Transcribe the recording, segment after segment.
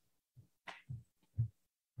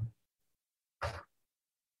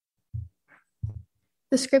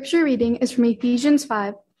The scripture reading is from Ephesians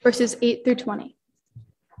 5, verses 8 through 20.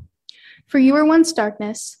 For you were once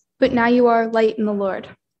darkness, but now you are light in the Lord.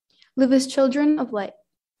 Live as children of light.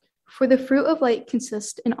 For the fruit of light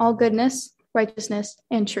consists in all goodness, righteousness,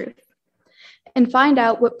 and truth. And find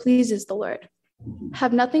out what pleases the Lord.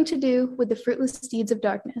 Have nothing to do with the fruitless deeds of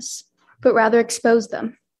darkness, but rather expose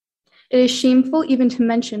them. It is shameful even to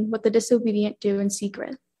mention what the disobedient do in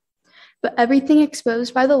secret. But everything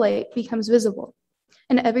exposed by the light becomes visible,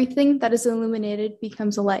 and everything that is illuminated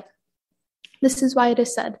becomes a light. This is why it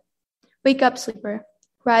is said, "Wake up, sleeper,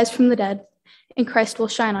 rise from the dead, and Christ will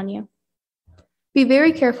shine on you." Be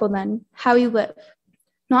very careful then how you live,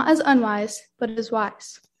 not as unwise, but as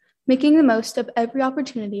wise, making the most of every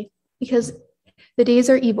opportunity, because the days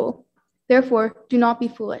are evil. Therefore, do not be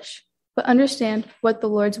foolish, but understand what the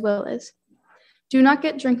Lord's will is. Do not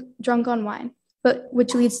get drunk on wine, but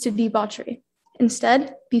which leads to debauchery.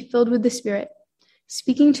 Instead, be filled with the Spirit,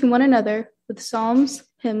 speaking to one another with psalms,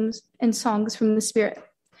 hymns, and songs from the Spirit.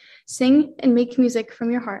 Sing and make music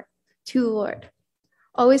from your heart to the Lord,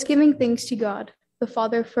 always giving thanks to God, the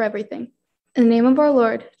Father, for everything. In the name of our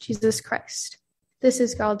Lord, Jesus Christ. This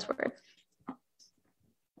is God's word.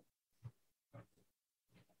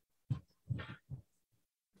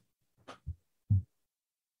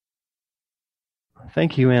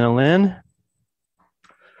 Thank you, Anna Lynn.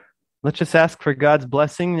 Let's just ask for God's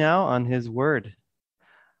blessing now on his word.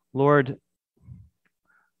 Lord,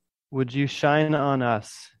 would you shine on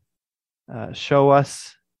us, show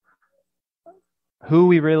us who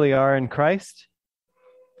we really are in Christ,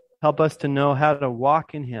 help us to know how to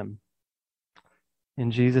walk in him.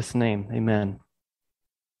 In Jesus' name, amen.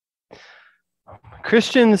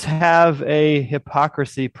 Christians have a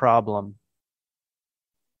hypocrisy problem.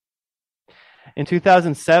 In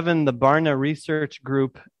 2007, the Barna Research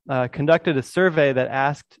Group conducted a survey that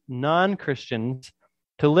asked non-Christians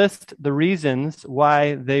to list the reasons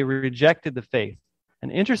why they rejected the faith.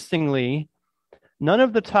 And interestingly, none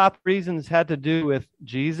of the top reasons had to do with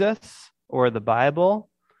Jesus or the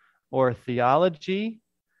Bible or theology.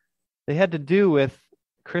 They had to do with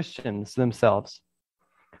Christians themselves.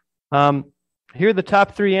 Here are the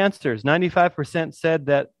top three answers. 95% said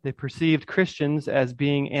that they perceived Christians as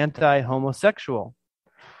being anti-homosexual.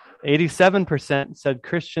 87% said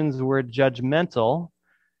Christians were judgmental.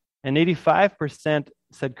 And 85%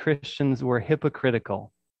 said Christians were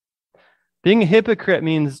hypocritical. Being a hypocrite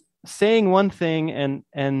means saying one thing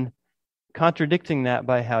and contradicting that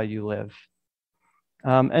by how you live.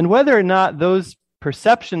 And whether or not those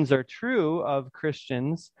perceptions are true of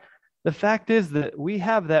Christians, the fact is that we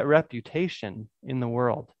have that reputation in the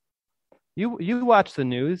world. You watch the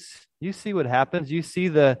news, you see what happens, you see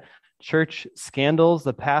the church scandals,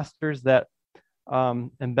 the pastors that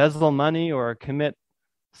embezzle money or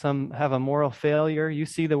have a moral failure. You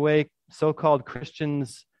see the way so-called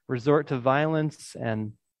Christians resort to violence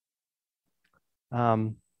and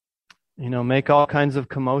make all kinds of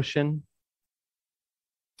commotion.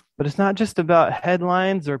 But it's not just about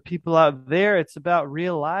headlines or people out there. It's about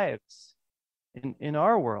real lives in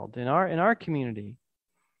our world, in our community.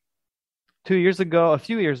 A few years ago,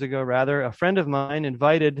 a friend of mine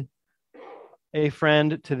invited a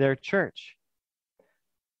friend to their church.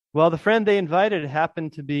 Well, the friend they invited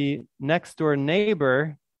happened to be next door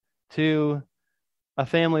neighbor to a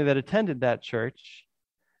family that attended that church.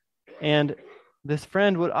 And this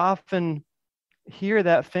friend would often hear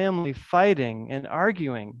that family fighting and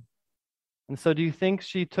arguing. And so do you think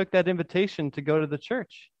she took that invitation to go to the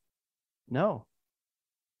church? No.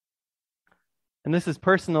 And this is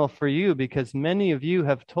personal for you because many of you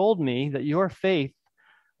have told me that your faith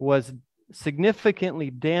was significantly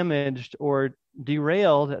damaged or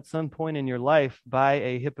derailed at some point in your life by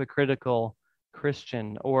a hypocritical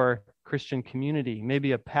Christian or Christian community.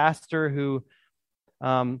 Maybe a pastor who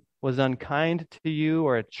was unkind to you,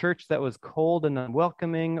 or a church that was cold and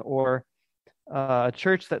unwelcoming, or a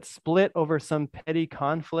church that split over some petty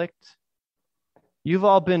conflict. You've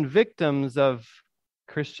all been victims of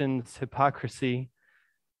Christians' hypocrisy.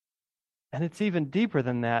 And it's even deeper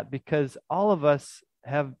than that, because all of us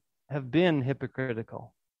have been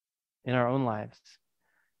hypocritical in our own lives.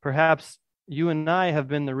 Perhaps you and I have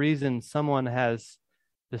been the reason someone has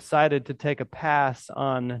decided to take a pass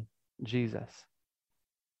on Jesus.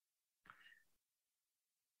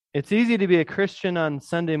 It's easy to be a Christian on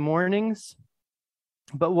Sunday mornings,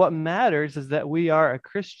 but what matters is that we are a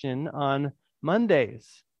Christian on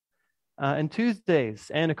Mondays and Tuesdays,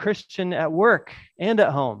 and a Christian at work and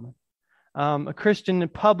at home, a Christian in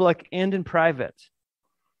public and in private,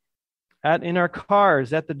 in our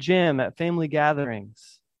cars, at the gym, at family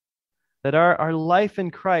gatherings, that our life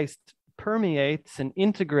in Christ permeates and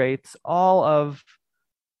integrates all of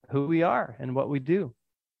who we are and what we do.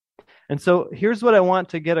 And so here's what I want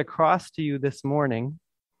to get across to you this morning.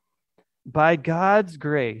 By God's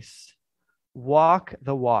grace, walk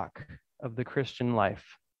the walk of the Christian life.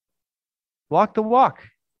 Walk the walk.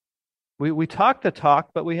 We talk the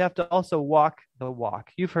talk, but we have to also walk the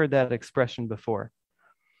walk. You've heard that expression before.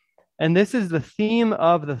 And this is the theme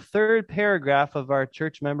of the third paragraph of our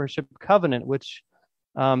church membership covenant, which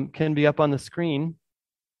can be up on the screen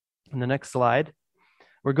in the next slide.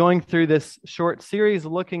 We're going through this short series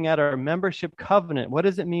looking at our membership covenant. What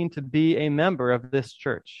does it mean to be a member of this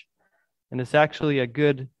church? And it's actually a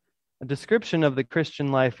good description of the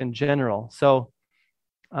Christian life in general. So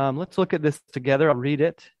let's look at this together. I'll read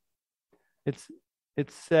it.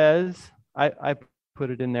 It says, I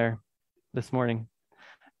put it in there this morning.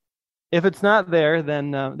 If it's not there,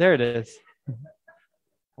 then there it is.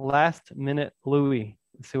 Last minute Louis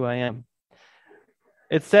is who I am.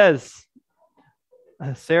 It says,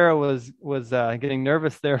 Sarah was getting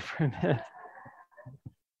nervous there for a minute.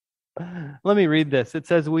 Let me read this. It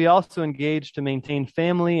says, we also engage to maintain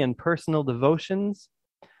family and personal devotions,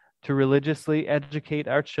 to religiously educate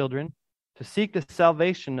our children, to seek the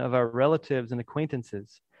salvation of our relatives and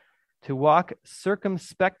acquaintances, to walk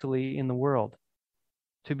circumspectly in the world,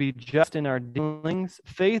 to be just in our dealings,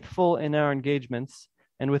 faithful in our engagements,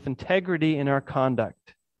 and with integrity in our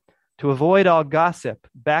conduct, to avoid all gossip,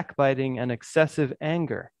 backbiting, and excessive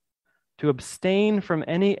anger, to abstain from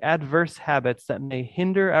any adverse habits that may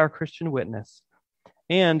hinder our Christian witness,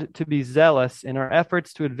 and to be zealous in our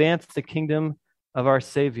efforts to advance the kingdom of our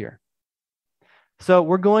Savior. So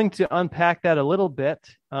we're going to unpack that a little bit.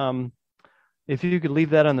 If you could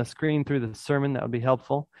leave that on the screen through the sermon, that would be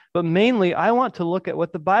helpful. But mainly, I want to look at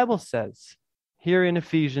what the Bible says here in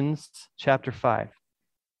Ephesians chapter 5.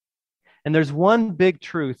 And there's one big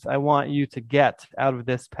truth I want you to get out of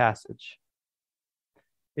this passage.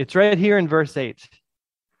 It's right here in verse 8.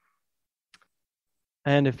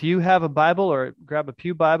 And if you have a Bible or grab a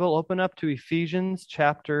pew Bible, open up to Ephesians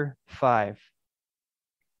chapter 5.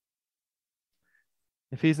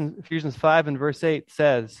 Ephesians 5 and verse 8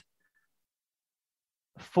 says,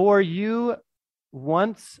 "For you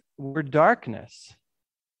once were darkness,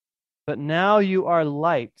 but now you are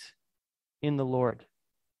light in the Lord.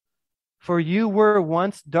 For you were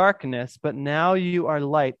once darkness, but now you are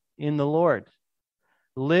light in the Lord.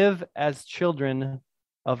 Live as children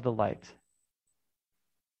of the light."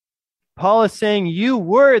 Paul is saying you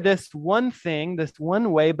were this one thing, this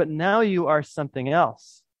one way, but now you are something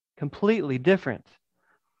else, completely different.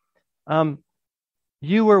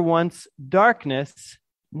 You were once darkness,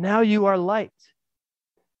 now you are light.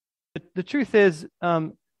 The truth is,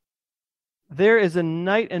 there is a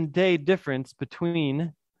night and day difference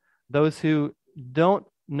between those who don't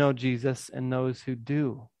know Jesus and those who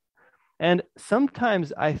do. And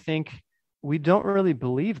sometimes I think we don't really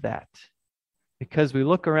believe that because we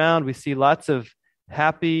look around, we see lots of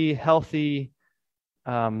happy, healthy,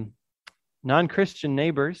 non-Christian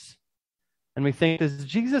neighbors, and we think, does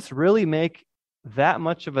Jesus really make that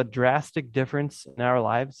much of a drastic difference in our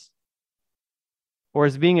lives? Or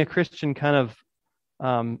is being a Christian kind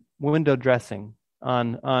of window dressing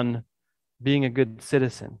on being a good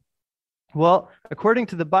citizen? Well, according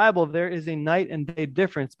to the Bible, there is a night and day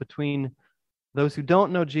difference between those who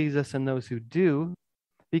don't know Jesus and those who do,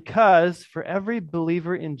 because for every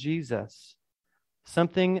believer in Jesus,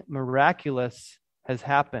 something miraculous has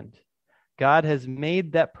happened. God has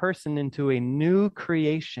made that person into a new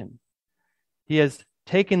creation. He has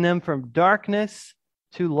taken them from darkness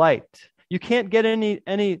to light. You can't get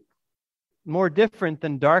any more different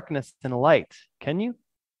than darkness and light, can you?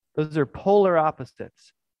 Those are polar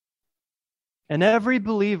opposites. And every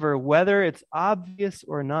believer, whether it's obvious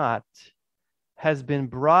or not, has been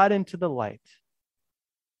brought into the light.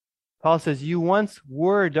 Paul says, you once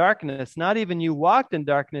were darkness. Not even you walked in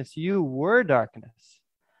darkness, you were darkness.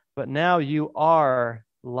 But now you are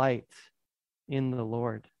light in the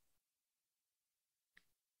Lord.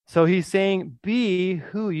 So he's saying, be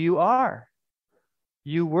who you are.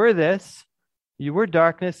 You were this, you were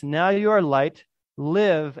darkness, now you are light.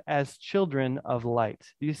 Live as children of light.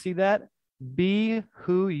 Do you see that? Be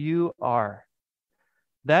who you are.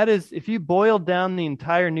 That is, if you boil down the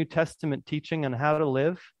entire New Testament teaching on how to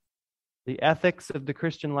live, the ethics of the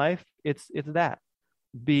Christian life, it's that.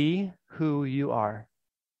 Be who you are.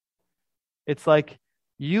 It's like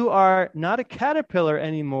you are not a caterpillar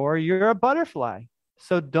anymore, you're a butterfly.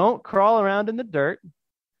 So don't crawl around in the dirt.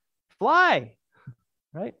 Fly,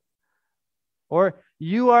 right? Or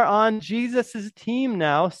you are on Jesus' team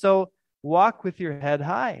now, so walk with your head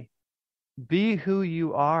high. Be who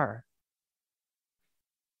you are.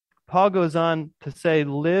 Paul goes on to say,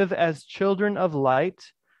 live as children of light,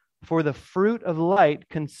 for the fruit of light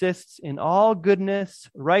consists in all goodness,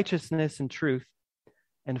 righteousness, and truth,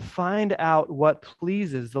 and find out what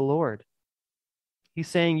pleases the Lord. He's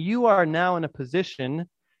saying you are now in a position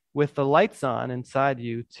with the lights on inside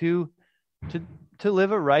you to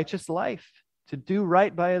live a righteous life, to do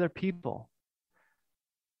right by other people,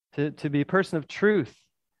 to be a person of truth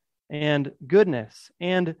and goodness,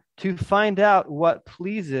 and to find out what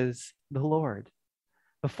pleases the Lord.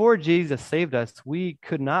 Before Jesus saved us, we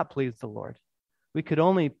could not please the Lord. We could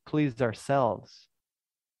only please ourselves.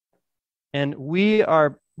 And we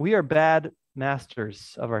are bad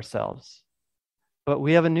masters of ourselves. But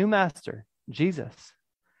we have a new master, Jesus,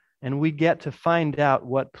 and we get to find out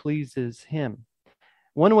what pleases him.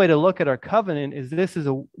 One way to look at our covenant is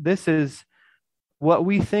this is what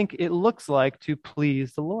we think it looks like to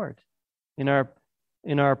please the Lord in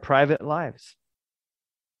our private lives.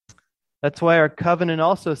 That's why our covenant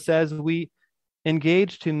also says we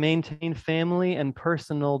engage to maintain family and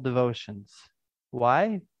personal devotions.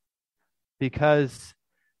 Why? Because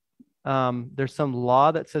there's some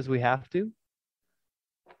law that says we have to.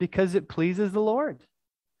 Because it pleases the Lord.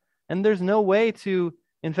 And there's no way to,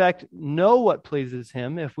 in fact, know what pleases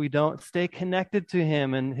him if we don't stay connected to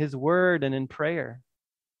him and his word and in prayer.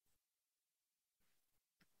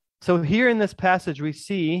 So here in this passage, we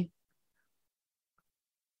see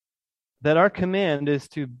that our command is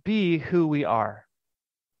to be who we are.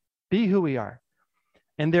 Be who we are.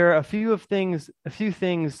 And there are a few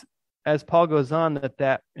things as Paul goes on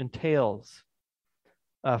that entails.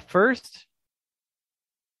 First,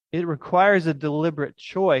 it requires a deliberate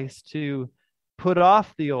choice to put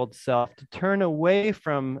off the old self, to turn away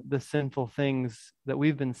from the sinful things that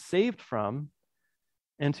we've been saved from,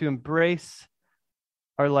 and to embrace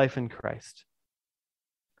our life in Christ.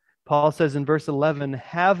 Paul says in verse 11,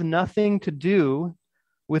 have nothing to do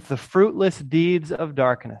with the fruitless deeds of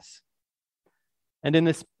darkness. And in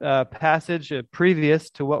this passage previous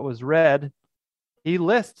to what was read, he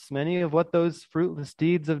lists many of what those fruitless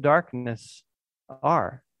deeds of darkness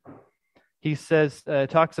are. He says,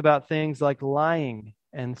 talks about things like lying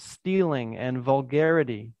and stealing and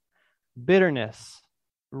vulgarity, bitterness,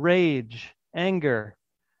 rage, anger,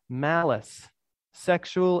 malice,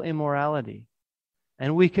 sexual immorality.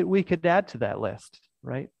 And we could add to that list,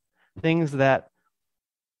 right? Things that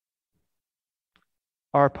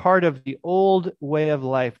are part of the old way of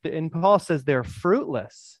life. And Paul says they're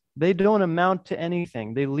fruitless. They don't amount to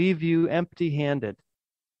anything. They leave you empty-handed.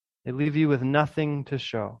 They leave you with nothing to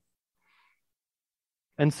show.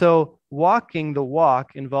 And so walking the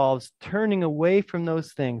walk involves turning away from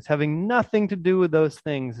those things, having nothing to do with those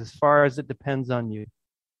things as far as it depends on you.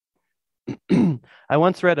 I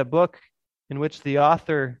once read a book in which the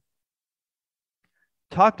author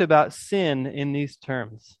talked about sin in these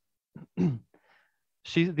terms.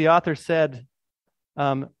 The author said,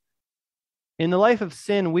 in the life of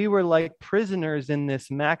sin, we were like prisoners in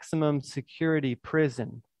this maximum security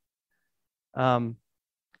prison.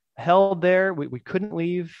 Held there, we couldn't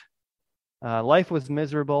leave. Life was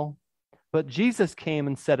miserable. But Jesus came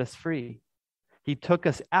and set us free. He took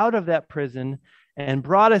us out of that prison and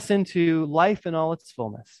brought us into life in all its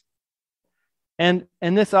fullness. And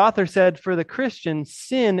this author said, for the Christian,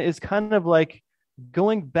 sin is kind of like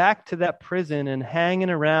going back to that prison and hanging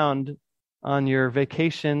around on your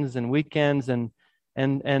vacations and weekends and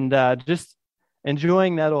just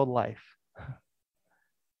enjoying that old life.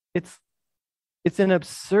 It's an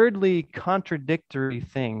absurdly contradictory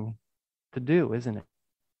thing to do, isn't it?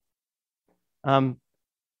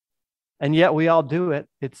 And yet we all do it.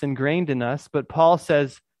 It's ingrained in us. But Paul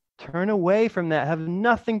says, turn away from that. Have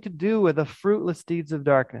nothing to do with the fruitless deeds of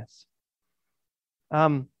darkness.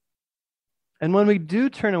 And when we do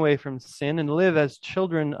turn away from sin and live as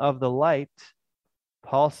children of the light,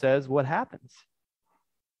 Paul says, what happens?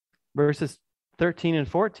 Verses 13 and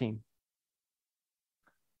 14.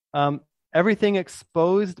 Everything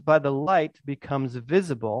exposed by the light becomes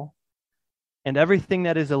visible, and everything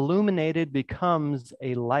that is illuminated becomes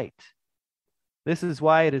a light. This is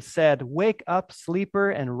why it is said, wake up, sleeper,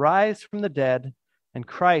 and rise from the dead, and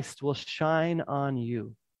Christ will shine on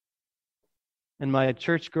you. In my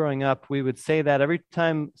church growing up, we would say that every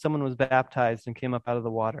time someone was baptized and came up out of the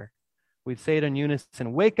water. We'd say it in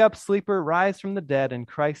unison, wake up, sleeper, rise from the dead, and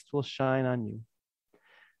Christ will shine on you.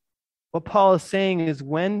 What Paul is saying is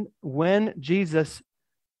when Jesus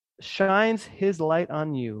shines his light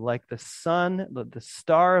on you, like the sun, the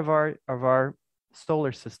star of our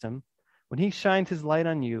solar system, when he shines his light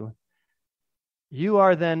on you, you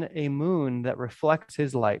are then a moon that reflects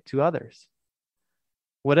his light to others.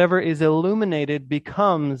 Whatever is illuminated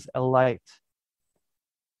becomes a light.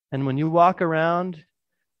 And when you walk around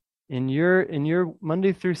in your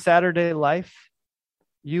Monday through Saturday life,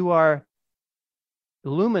 you are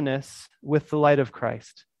luminous with the light of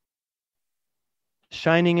Christ,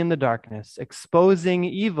 shining in the darkness, exposing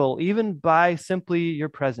evil, even by simply your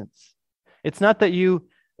presence. It's not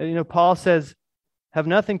that Paul says, have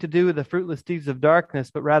nothing to do with the fruitless deeds of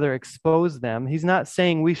darkness, but rather expose them. He's not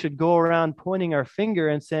saying we should go around pointing our finger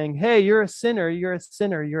and saying, hey, you're a sinner, you're a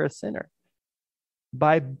sinner, you're a sinner.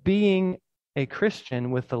 By being a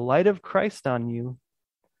Christian with the light of Christ on you,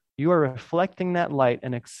 you are reflecting that light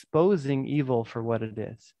and exposing evil for what it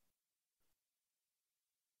is.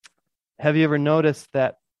 Have you ever noticed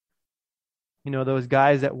that, those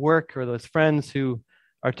guys at work or those friends who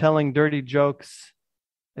are telling dirty jokes,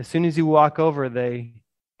 as soon as you walk over, they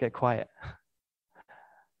get quiet?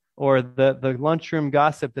 Or the lunchroom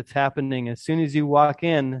gossip that's happening, as soon as you walk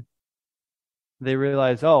in, they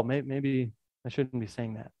realize, oh, maybe I shouldn't be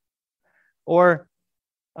saying that. Or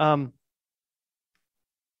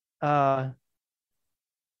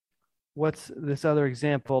what's this other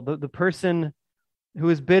example? The person who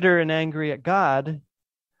is bitter and angry at God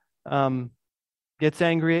gets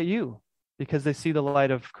angry at you because they see the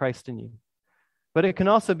light of Christ in you. But it can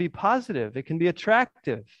also be positive. It can be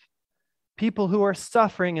attractive. People who are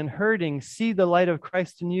suffering and hurting see the light of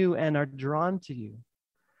Christ in you and are drawn to you.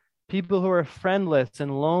 People who are friendless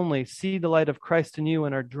and lonely see the light of Christ in you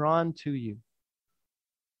and are drawn to you.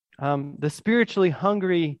 The spiritually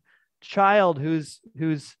hungry child who's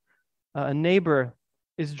a neighbor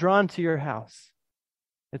is drawn to your house.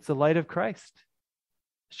 It's the light of Christ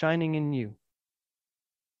shining in you.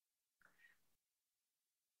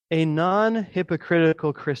 A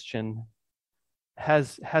non-hypocritical Christian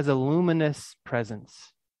has a luminous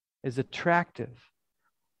presence, is attractive.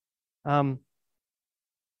 And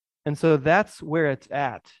so that's where it's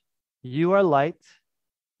at. You are light.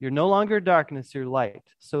 You're no longer darkness, you're light.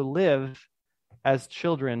 So live as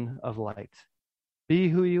children of light. Be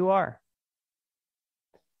who you are.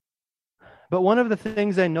 But one of the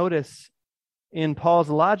things I notice in Paul's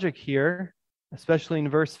logic here, especially in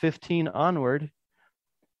verse 15 onward,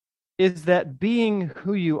 is that being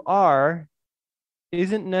who you are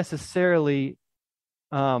isn't necessarily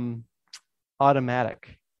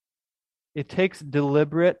automatic. It takes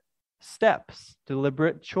deliberate steps,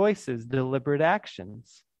 deliberate choices, deliberate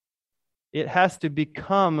actions. It has to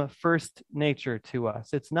become first nature to us.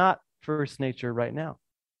 It's not first nature right now.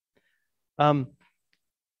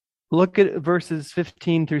 Look at verses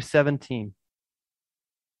 15 through 17.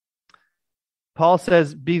 Paul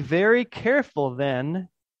says, be very careful then.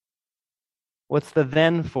 What's the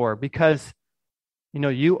then for? Because,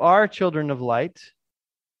 you are children of light.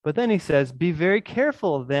 But then he says, be very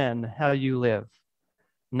careful then how you live.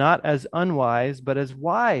 Not as unwise, but as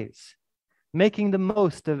wise, making the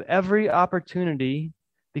most of every opportunity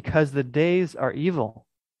because the days are evil.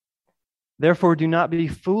 Therefore, do not be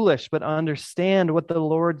foolish, but understand what the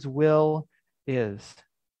Lord's will is.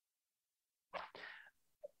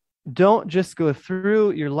 Don't just go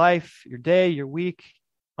through your life, your day, your week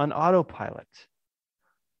on autopilot.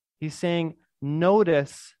 He's saying,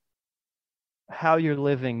 notice how you're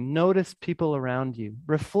living. Notice people around you.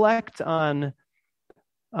 Reflect on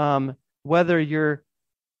whether you're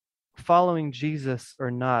following Jesus or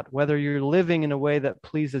not, whether you're living in a way that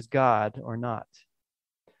pleases God or not.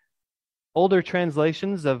 Older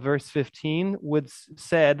translations of verse 15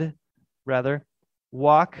 said,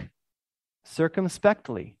 walk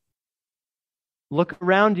circumspectly. Look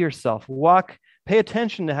around yourself. Pay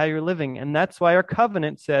attention to how you're living. And that's why our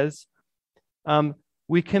covenant says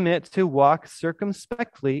we commit to walk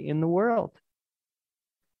circumspectly in the world,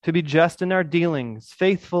 to be just in our dealings,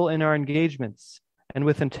 faithful in our engagements, and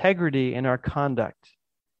with integrity in our conduct.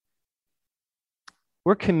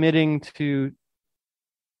 We're committing to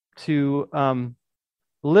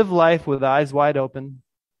live life with eyes wide open,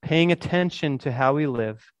 paying attention to how we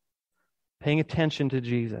live, paying attention to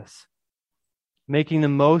Jesus, making the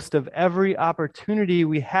most of every opportunity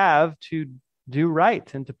we have to do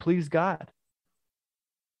right and to please God.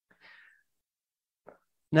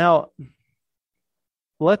 Now,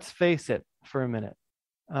 let's face it for a minute.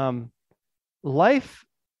 Life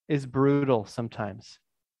is brutal sometimes.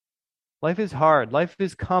 Life is hard. Life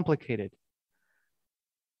is complicated.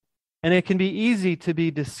 And it can be easy to be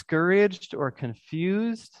discouraged or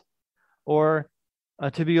confused or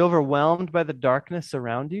to be overwhelmed by the darkness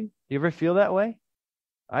around you. Do you ever feel that way?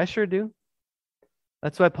 I sure do.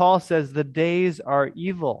 That's why Paul says the days are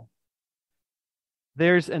evil.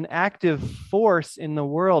 There's an active force in the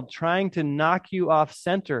world trying to knock you off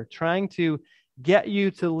center, trying to get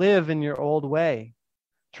you to live in your old way,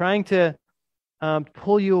 trying to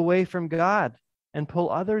pull you away from God and pull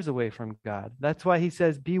others away from God. That's why he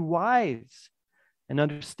says, be wise and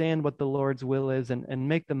understand what the Lord's will is, and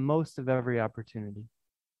make the most of every opportunity.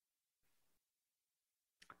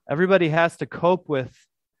 Everybody has to cope with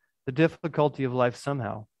the difficulty of life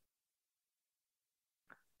somehow.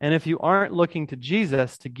 And if you aren't looking to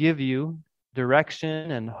Jesus to give you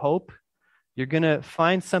direction and hope, you're going to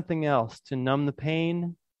find something else to numb the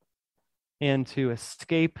pain and to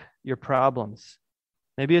escape your problems.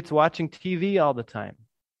 Maybe it's watching TV all the time.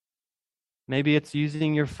 Maybe it's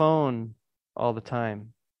using your phone all the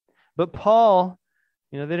time. But Paul,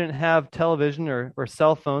 they didn't have television or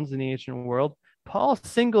cell phones in the ancient world. Paul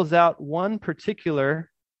singles out one particular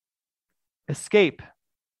escape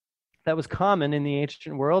that was common in the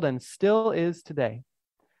ancient world and still is today.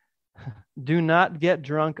 Do not get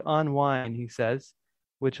drunk on wine, he says,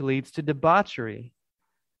 which leads to debauchery.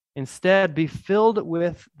 Instead, be filled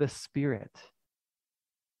with the Spirit.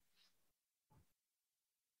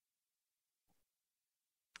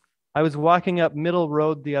 I was walking up Middle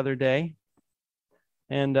Road the other day,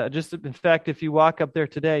 and in fact, if you walk up there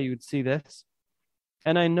today, you would see this.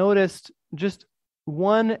 And I noticed just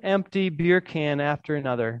one empty beer can after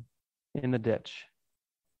another in the ditch.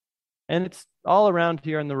 And it's all around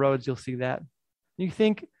here on the roads, you'll see that. You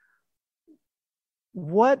think,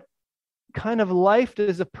 what kind of life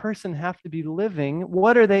does a person have to be living?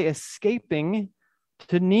 What are they escaping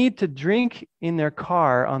to need to drink in their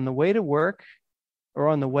car on the way to work or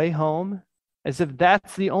on the way home, as if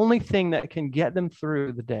that's the only thing that can get them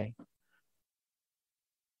through the day?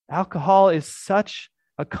 Alcohol is such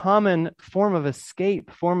a common form of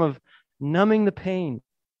escape, form of numbing the pain.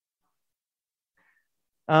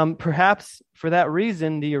 Perhaps for that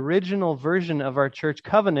reason, the original version of our church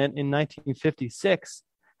covenant in 1956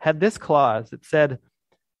 had this clause. It said,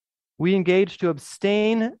 we engage to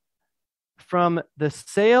abstain from the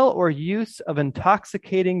sale or use of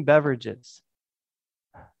intoxicating beverages.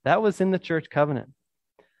 That was in the church covenant.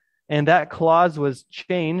 And that clause was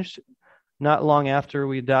changed not long after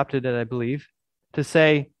we adopted it, I believe, to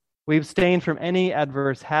say we abstain from any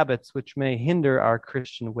adverse habits which may hinder our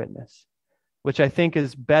Christian witness, which I think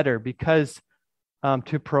is better, because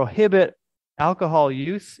to prohibit alcohol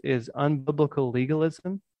use is unbiblical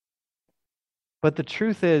legalism. But the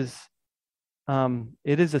truth is,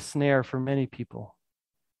 it is a snare for many people.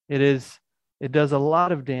 It does a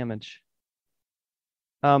lot of damage.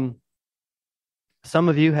 Some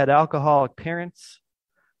of you had alcoholic parents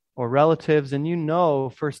or relatives, and you know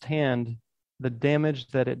firsthand the damage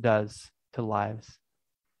that it does to lives.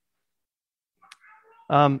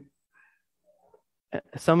 Some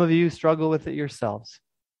of you struggle with it yourselves.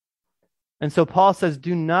 And so Paul says,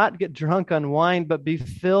 do not get drunk on wine, but be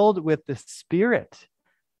filled with the Spirit.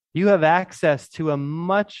 You have access to a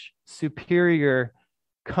much superior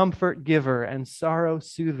comfort giver and sorrow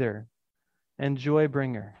soother and joy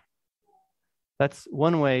bringer. That's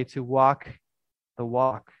one way to walk the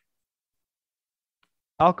walk.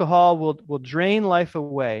 Alcohol will drain life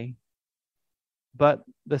away, but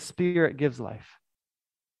the Spirit gives life.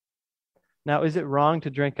 Now, is it wrong to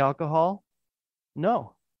drink alcohol?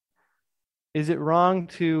 No. Is it wrong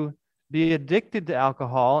to be addicted to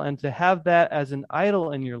alcohol and to have that as an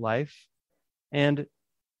idol in your life and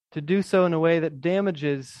to do so in a way that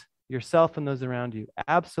damages yourself and those around you?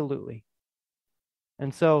 Absolutely.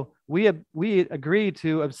 And so we agree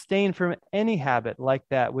to abstain from any habit like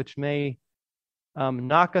that which may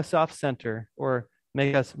knock us off center or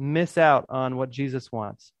make us miss out on what Jesus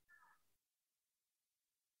wants.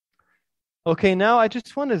 Okay, now I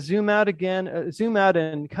just want to zoom out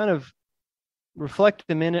and kind of reflect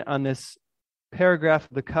a minute on this paragraph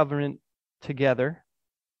of the covenant together.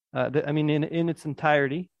 In its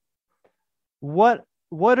entirety. What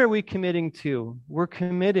are we committing to? We're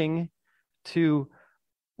committing to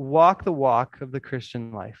walk the walk of the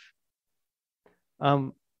Christian life.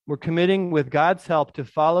 We're committing with God's help to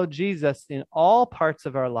follow Jesus in all parts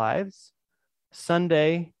of our lives,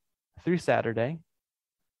 Sunday through Saturday,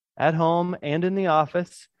 at home and in the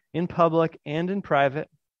office, in public and in private,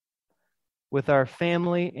 with our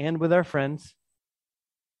family and with our friends.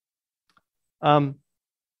 How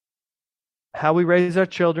we raise our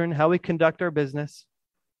children, how we conduct our business.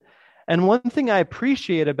 And one thing I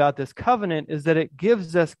appreciate about this covenant is that it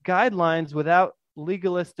gives us guidelines without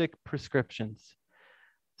legalistic prescriptions.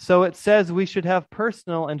 So it says we should have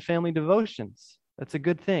personal and family devotions. That's a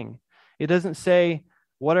good thing. It doesn't say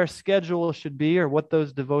what our schedule should be or what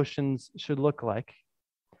those devotions should look like.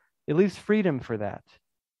 It leaves freedom for that.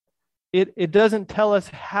 it doesn't tell us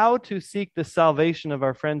how to seek the salvation of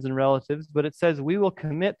our friends and relatives, but it says we will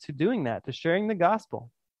commit to doing that, to sharing the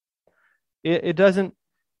gospel. It doesn't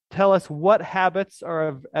tell us what habits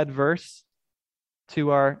are adverse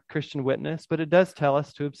to our Christian witness, but it does tell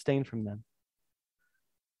us to abstain from them.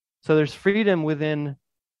 So there's freedom within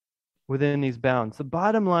these bounds. The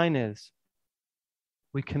bottom line is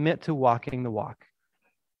we commit to walking the walk.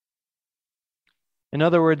 In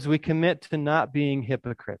other words, we commit to not being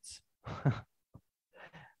hypocrites.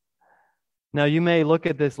 Now, you may look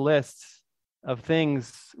at this list of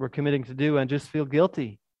things we're committing to do and just feel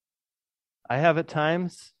guilty. I have at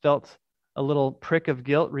times felt a little prick of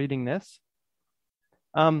guilt reading this.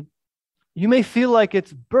 You may feel like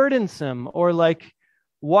it's burdensome, or like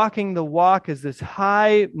walking the walk is this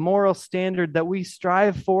high moral standard that we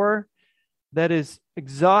strive for that is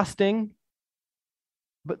exhausting.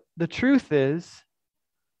 But the truth is,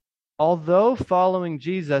 although following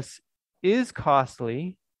Jesus is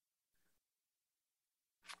costly,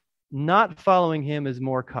 not following him is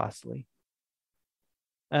more costly.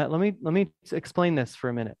 Let me explain this for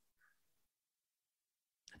a minute.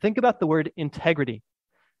 Think about the word integrity.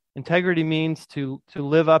 Integrity means to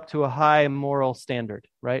live up to a high moral standard,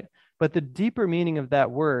 right? But the deeper meaning of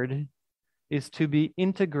that word is to be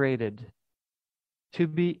integrated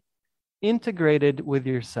with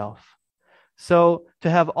yourself. So to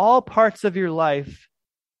have all parts of your life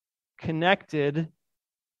connected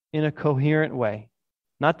in a coherent way,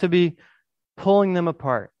 not to be pulling them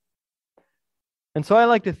apart. And so I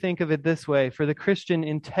like to think of it this way. For the Christian,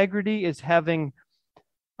 integrity is having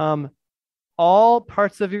all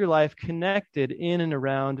parts of your life connected in and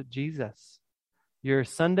around Jesus. Your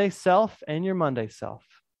Sunday self and your Monday self.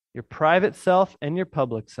 Your private self and your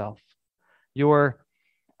public self. Your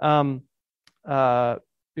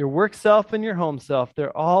work self and your home self.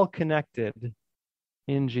 They're all connected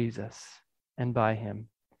in Jesus and by him.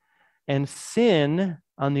 And sin,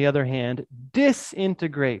 on the other hand,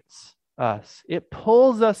 disintegrates us. It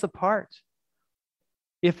pulls us apart.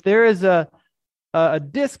 If there is a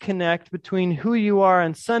disconnect between who you are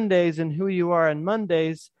on Sundays and who you are on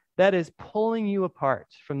Mondays, that is pulling you apart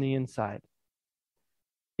from the inside.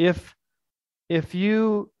 If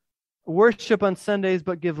you worship on Sundays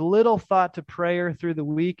but give little thought to prayer through the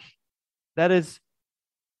week, that is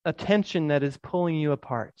a tension that is pulling you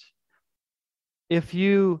apart. If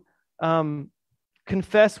you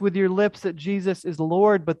confess with your lips that Jesus is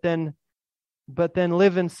Lord, but then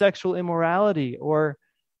live in sexual immorality or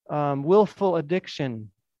willful addiction,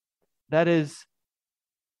 that is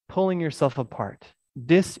pulling yourself apart,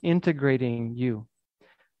 disintegrating you.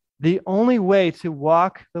 The only way to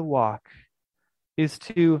walk the walk is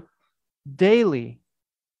to daily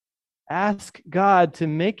ask God to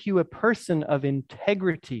make you a person of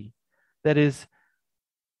integrity that is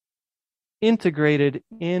integrated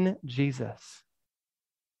in Jesus.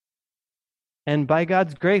 And by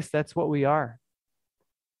God's grace, that's what we are.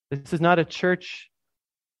 This is not a church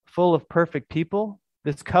full of perfect people.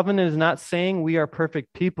 This covenant is not saying we are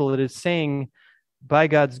perfect people. It is saying, by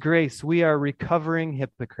God's grace, we are recovering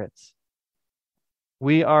hypocrites.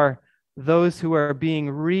 We are those who are being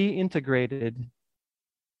reintegrated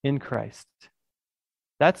in Christ.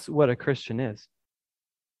 That's what a Christian is.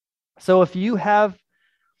 So if you have,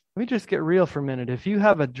 let me just get real for a minute. If you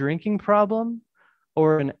have a drinking problem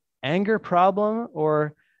or an anger problem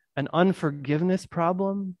or an unforgiveness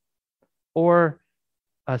problem or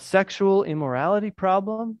a sexual immorality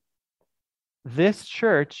problem, this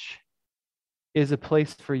church is a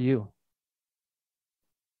place for you.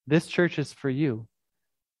 This church is for you.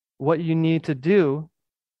 What you need to do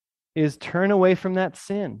is turn away from that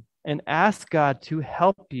sin and ask God to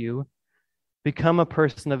help you become a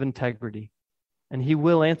person of integrity. And he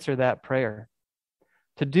will answer that prayer.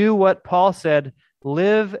 To do what Paul said,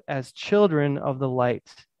 live as children of the light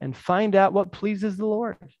and find out what pleases the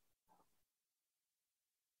Lord.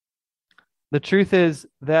 The truth is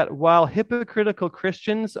that while hypocritical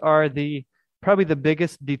Christians are probably the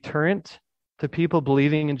biggest deterrent to people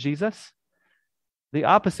believing in Jesus, the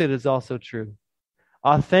opposite is also true.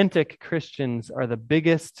 Authentic Christians are the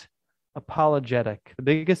biggest apologetic, the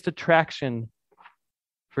biggest attraction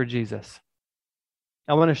for Jesus.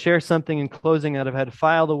 I want to share something in closing that I've had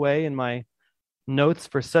filed away in my notes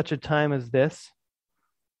for such a time as this.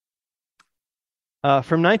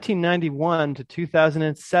 From 1991 to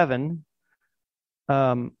 2007,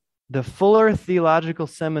 the Fuller Theological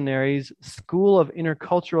Seminary's School of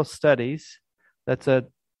Intercultural Studies, that's a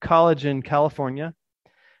college in California,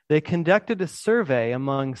 they conducted a survey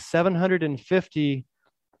among 750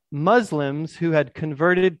 Muslims who had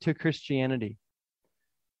converted to Christianity.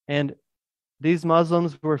 And These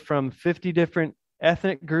Muslims were from 50 different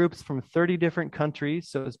ethnic groups from 30 different countries,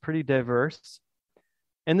 so it was pretty diverse.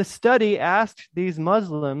 And the study asked these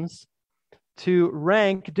Muslims to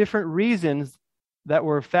rank different reasons that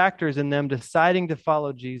were factors in them deciding to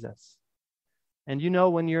follow Jesus. And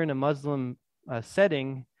when you're in a Muslim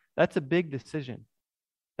setting, that's a big decision.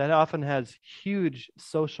 That often has huge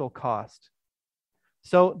social cost.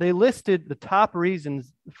 So they listed the top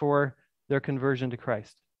reasons for their conversion to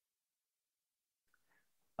Christ.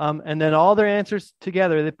 And then all their answers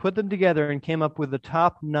together, they put them together and came up with the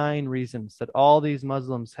top 9 reasons that all these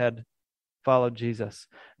Muslims had followed Jesus.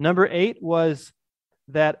 Number 8 was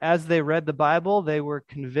that as they read the Bible, they were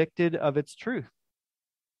convicted of its truth.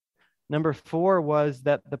 Number 4 was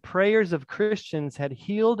that the prayers of Christians had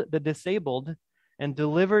healed the disabled and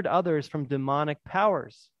delivered others from demonic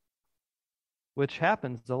powers, which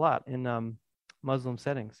happens a lot in Muslim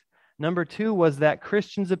settings. Number 2 was that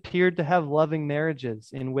Christians appeared to have loving marriages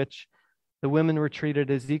in which the women were treated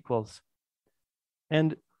as equals.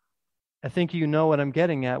 And I think you know what I'm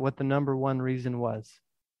getting at, what the number 1 reason was.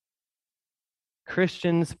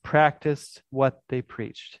 Christians practiced what they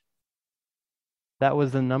preached. That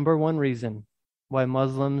was the number 1 reason why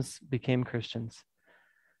Muslims became Christians.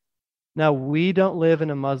 Now, we don't live in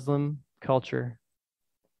a Muslim culture,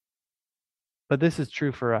 but this is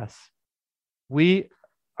true for us. We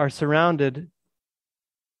are surrounded,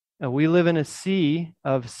 we live in a sea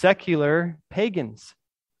of secular pagans,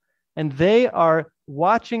 and they are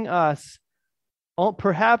watching us,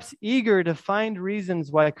 perhaps eager to find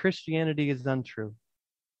reasons why Christianity is untrue.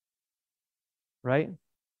 Right?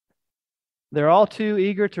 They're all too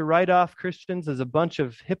eager to write off Christians as a bunch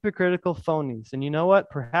of hypocritical phonies. And you know what?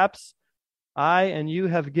 Perhaps I and you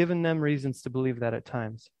have given them reasons to believe that at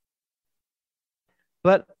times.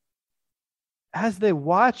 But as they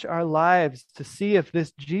watch our lives to see if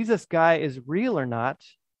this Jesus guy is real or not,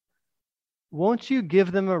 won't you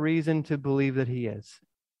give them a reason to believe that he is?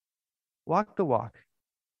 Walk the walk.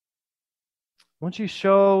 Won't you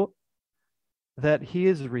show that he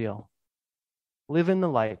is real? Live in the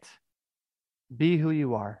light. Be who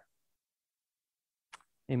you are.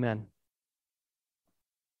 Amen.